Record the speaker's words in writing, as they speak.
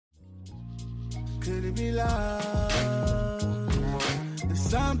baby love. There's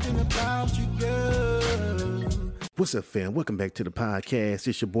something about you, girl. What's up, fam? Welcome back to the podcast.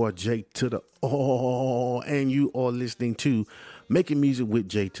 It's your boy J to the R, and you are listening to Making Music with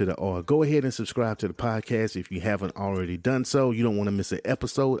J to the R. Go ahead and subscribe to the podcast if you haven't already done so. You don't want to miss an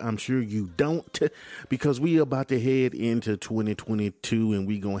episode. I'm sure you don't, because we are about to head into 2022, and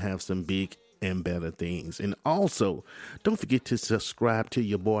we're going to have some big and better things. And also, don't forget to subscribe to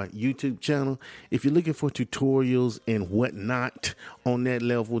your boy YouTube channel. If you're looking for tutorials and whatnot on that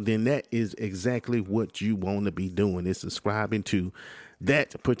level, then that is exactly what you want to be doing, is subscribing to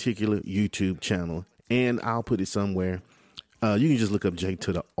that particular YouTube channel. And I'll put it somewhere. You can just look up J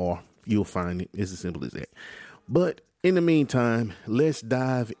to the R. You'll find it. It's as simple as that. But in the meantime, let's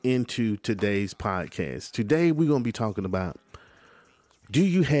dive into today's podcast. Today, we're going to be talking about, do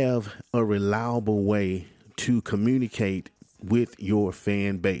you have a reliable way to communicate with your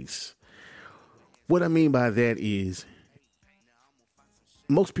fan base? What I mean by that is,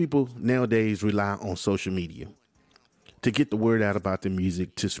 most people nowadays rely on social media to get the word out about their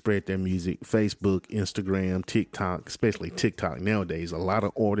music, to spread their music. Facebook, Instagram, TikTok, especially TikTok nowadays. A lot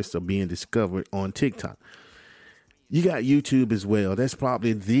of artists are being discovered on TikTok. You got YouTube as well. That's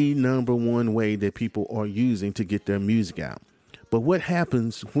probably the number one way that people are using to get their music out. But what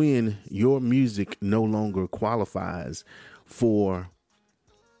happens when your music no longer qualifies for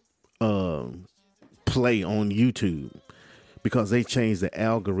play on YouTube because they change the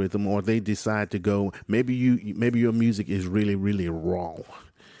algorithm, or they decide to go, maybe your music is really, really raw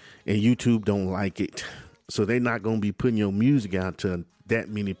and YouTube don't like it. So they're not going to be putting your music out to that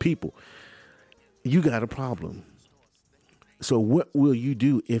many people. You got a problem. So what will you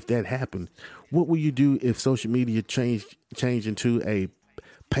do if that happens? What will you do if social media change into a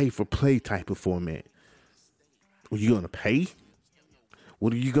pay for play type of format? Are you going to pay?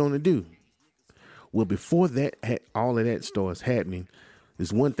 What are you going to do? Well, before that, all of that starts happening,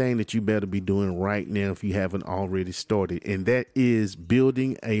 there's one thing that you better be doing right now if you haven't already started, and that is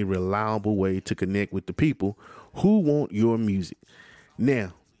building a reliable way to connect with the people who want your music.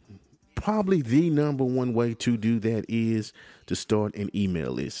 Now, probably the number one way to do that is to start an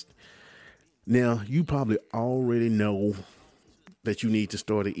email list. Now, you probably already know that you need to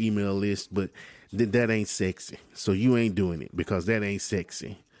start an email list, but that ain't sexy. So you ain't doing it because that ain't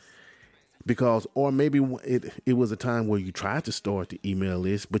sexy. Or maybe it was a time where you tried to start the email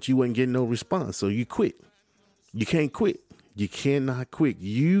list, but you wasn't getting no response. So you quit. You can't quit. You cannot quit.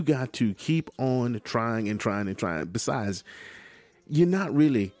 You got to keep on trying and trying and trying. Besides, you're not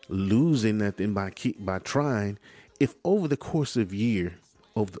really losing nothing by trying. If over the course of a year,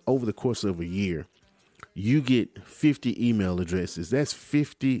 you get 50 email addresses, that's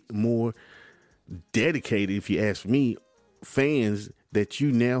 50 more dedicated, if you ask me, fans that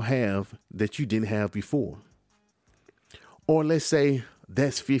you now have that you didn't have before. Or let's say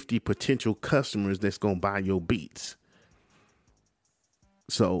that's 50 potential customers that's going to buy your beats.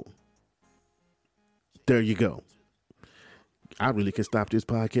 So there you go. I really can stop this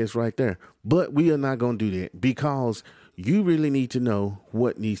podcast right there, but we are not going to do that because you really need to know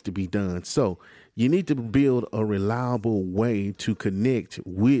what needs to be done. So you need to build a reliable way to connect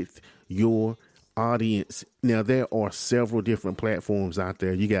with your audience. Now, there are several different platforms out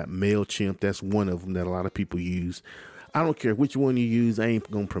there. You got MailChimp. That's one of them that a lot of people use. I don't care which one you use. I ain't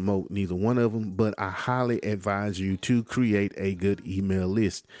going to promote neither one of them, but I highly advise you to create a good email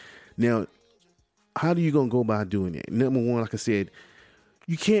list. Now, how do you going to go about doing it? Number one, like I said,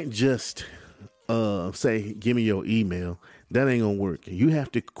 you can't just say, give me your email. That ain't going to work. You have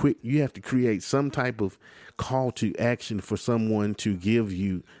to create some type of call to action for someone to give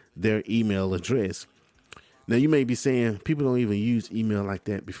you their email address. Now, you may be saying people don't even use email like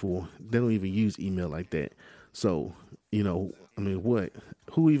that before. They don't even use email like that. So, what?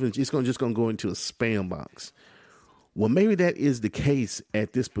 Who even? It's just going to go into a spam box. Well, maybe that is the case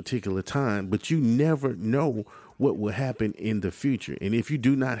at this particular time, but you never know what will happen in the future. And if you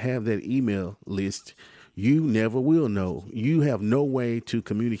do not have that email list, you never will know. You have no way to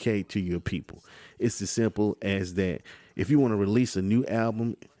communicate to your people. It's as simple as that. If you want to release a new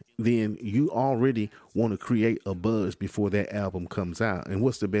album, then you already want to create a buzz before that album comes out. And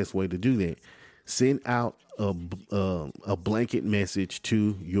what's the best way to do that? Send out a blanket message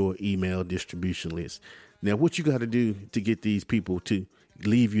to your email distribution list. Now, what you got to do to get these people to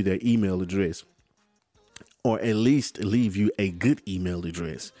leave you their email address, or at least leave you a good email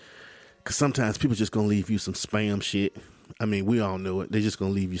address, because sometimes people just going to leave you some spam shit. I mean, we all know it. They're just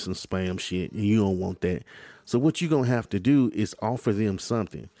going to leave you some spam shit, and you don't want that. So what you're going to have to do is offer them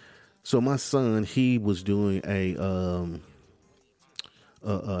something. So my son, he was doing a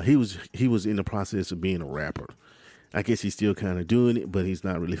he was in the process of being a rapper. I guess he's still kind of doing it, but he's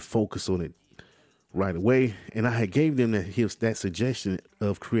not really focused on it right away. And I had gave them that suggestion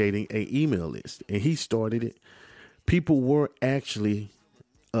of creating a email list, and he started it. People were actually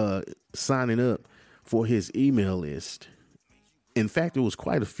signing up for his email list. In fact, there was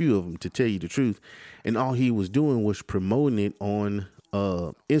quite a few of them, to tell you the truth. And all he was doing was promoting it on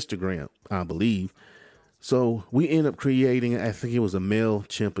Instagram, I believe. So we ended up creating, I think it was a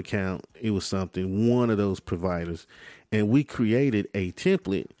MailChimp account. It was one of those providers. And we created a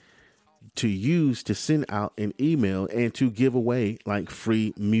template to use to send out an email and to give away like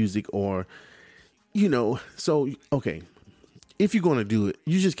free music or, so, okay. If you're going to do it,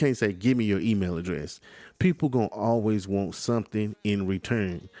 you just can't say, give me your email address. People going to always want something in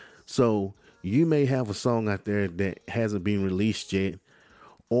return. So you may have a song out there that hasn't been released yet,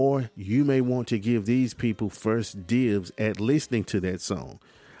 or you may want to give these people first dibs at listening to that song.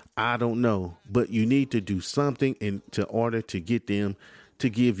 I don't know, but you need to do something in order to get them to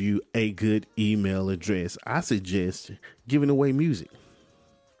give you a good email address. I suggest giving away music.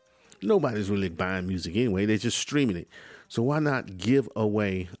 Nobody's really buying music anyway. They're just streaming it. So why not give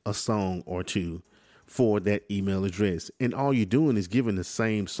away a song or two for that email address? And all you're doing is giving the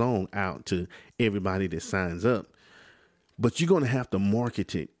same song out to everybody that signs up. But you're going to have to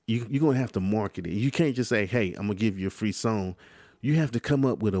market it. You're going to have to market it. You can't just say, hey, I'm going to give you a free song. You have to come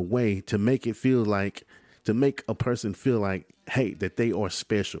up with a way to make it feel like, to make a person feel like, hey, that they are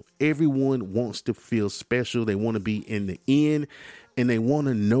special. Everyone wants to feel special. They want to be in the end, and they want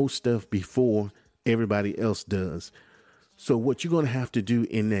to know stuff before everybody else does. So what you're going to have to do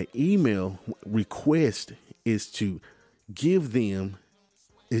in that email request is to give them,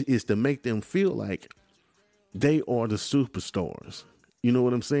 is to make them feel like they are the superstars. You know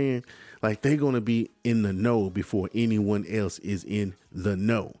what I'm saying? Like they're going to be in the know before anyone else is in the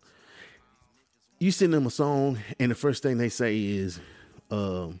know. You send them a song and the first thing they say is,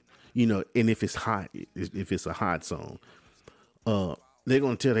 and if it's hot, if it's a hot song, they're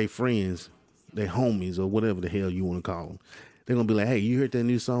going to tell their friends, their homies, or whatever the hell you want to call them. They're going to be like, hey, you heard that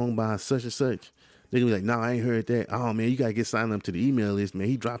new song by such and such? They're going to be like, no, I ain't heard that. Oh, man, you got to get signed up to the email list, man.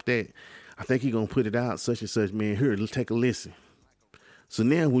 He dropped that. I think he going to put it out, such and such, man. Here, let's take a listen. So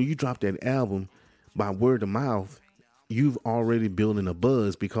now when you drop that album by word of mouth, you've already building a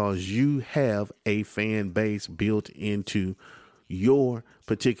buzz because you have a fan base built into your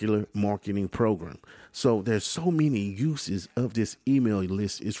particular marketing program. So there's so many uses of this email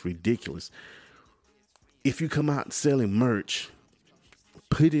list. It's ridiculous. If you come out selling merch,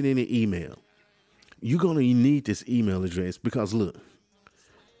 put it in an email. You're going to need this email address because look,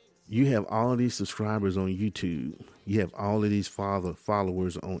 you have all of these subscribers on YouTube. You have all of these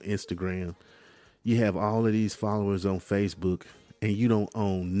followers on Instagram. You have all of these followers on Facebook, and you don't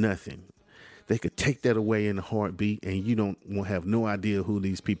own nothing. They could take that away in a heartbeat, and you don't have no idea who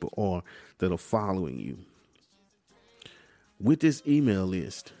these people are that are following you. With this email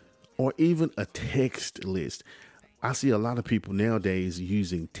list, or even a text list, I see a lot of people nowadays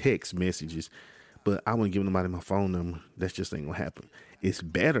using text messages, but I wouldn't give nobody my phone number. That just ain't gonna happen. It's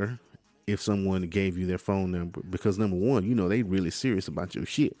better if someone gave you their phone number because number one, they really serious about your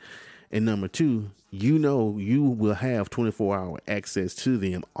shit. And number two, you will have 24-hour access to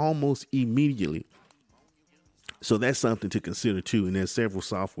them almost immediately. So that's something to consider too. And there's several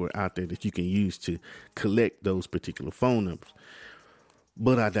software out there that you can use to collect those particular phone numbers.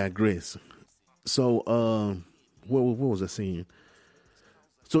 But I digress. So, what was I saying?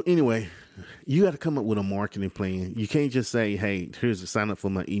 So anyway, you got to come up with a marketing plan. You can't just say, hey, here's a sign up for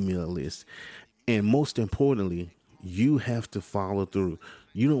my email list. And most importantly, you have to follow through.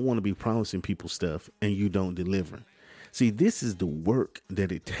 You don't want to be promising people stuff and you don't deliver. See, this is the work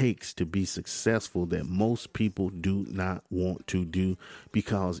that it takes to be successful that most people do not want to do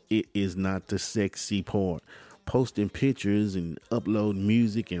because it is not the sexy part. Posting pictures and uploading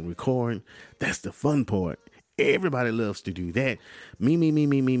music and recording, that's the fun part. Everybody loves to do that.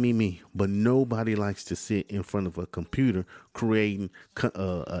 Me. But nobody likes to sit in front of a computer creating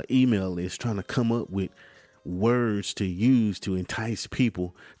an email list, trying to come up with words to use to entice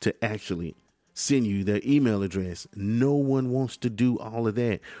people to actually send you their email address. No one wants to do all of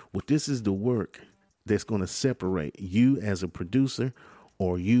that. Well, this is the work that's going to separate you as a producer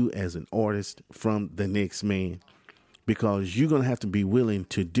or you as an artist from the next man, because you're going to have to be willing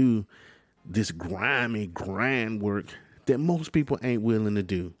to do this grimy grind work that most people ain't willing to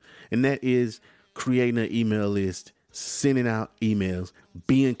do. And that is creating an email list, sending out emails,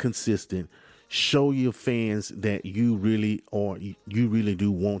 being consistent, show your fans that you really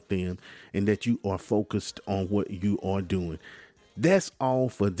do want them and that you are focused on what you are doing. That's all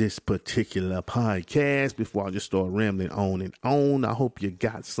for this particular podcast. Before I just start rambling on and on, I hope you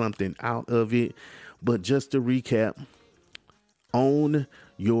got something out of it. But just to recap, own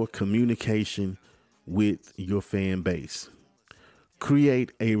your communication with your fan base.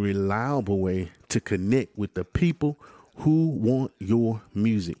 Create a reliable way to connect with the people who want your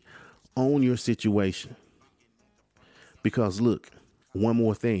music. Own your situation. Because look, one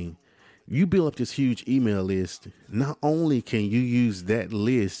more thing. You build up this huge email list. Not only can you use that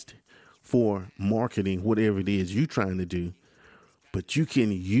list for marketing, whatever it is you're trying to do, but you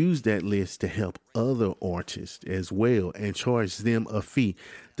can use that list to help other artists as well and charge them a fee.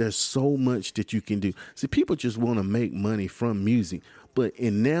 There's so much that you can do. See, people just want to make money from music. But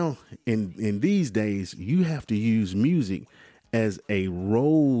in these days, you have to use music as a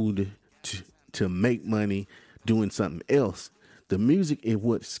road to make money doing something else. The music is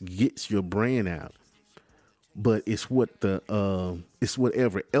what gets your brand out. But it's it's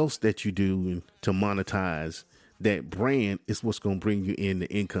whatever else that you do to monetize that brand is what's going to bring you in the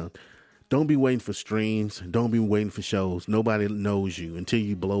income. Don't be waiting for streams. Don't be waiting for shows. Nobody knows you until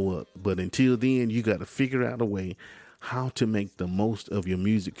you blow up. But until then, you got to figure out a way how to make the most of your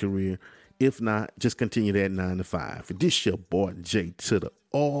music career. If not, just continue that 9 to 5. This your boy Jay to the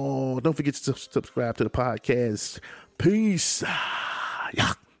Don't forget to subscribe to the podcast. Peace.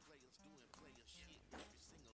 Yeah.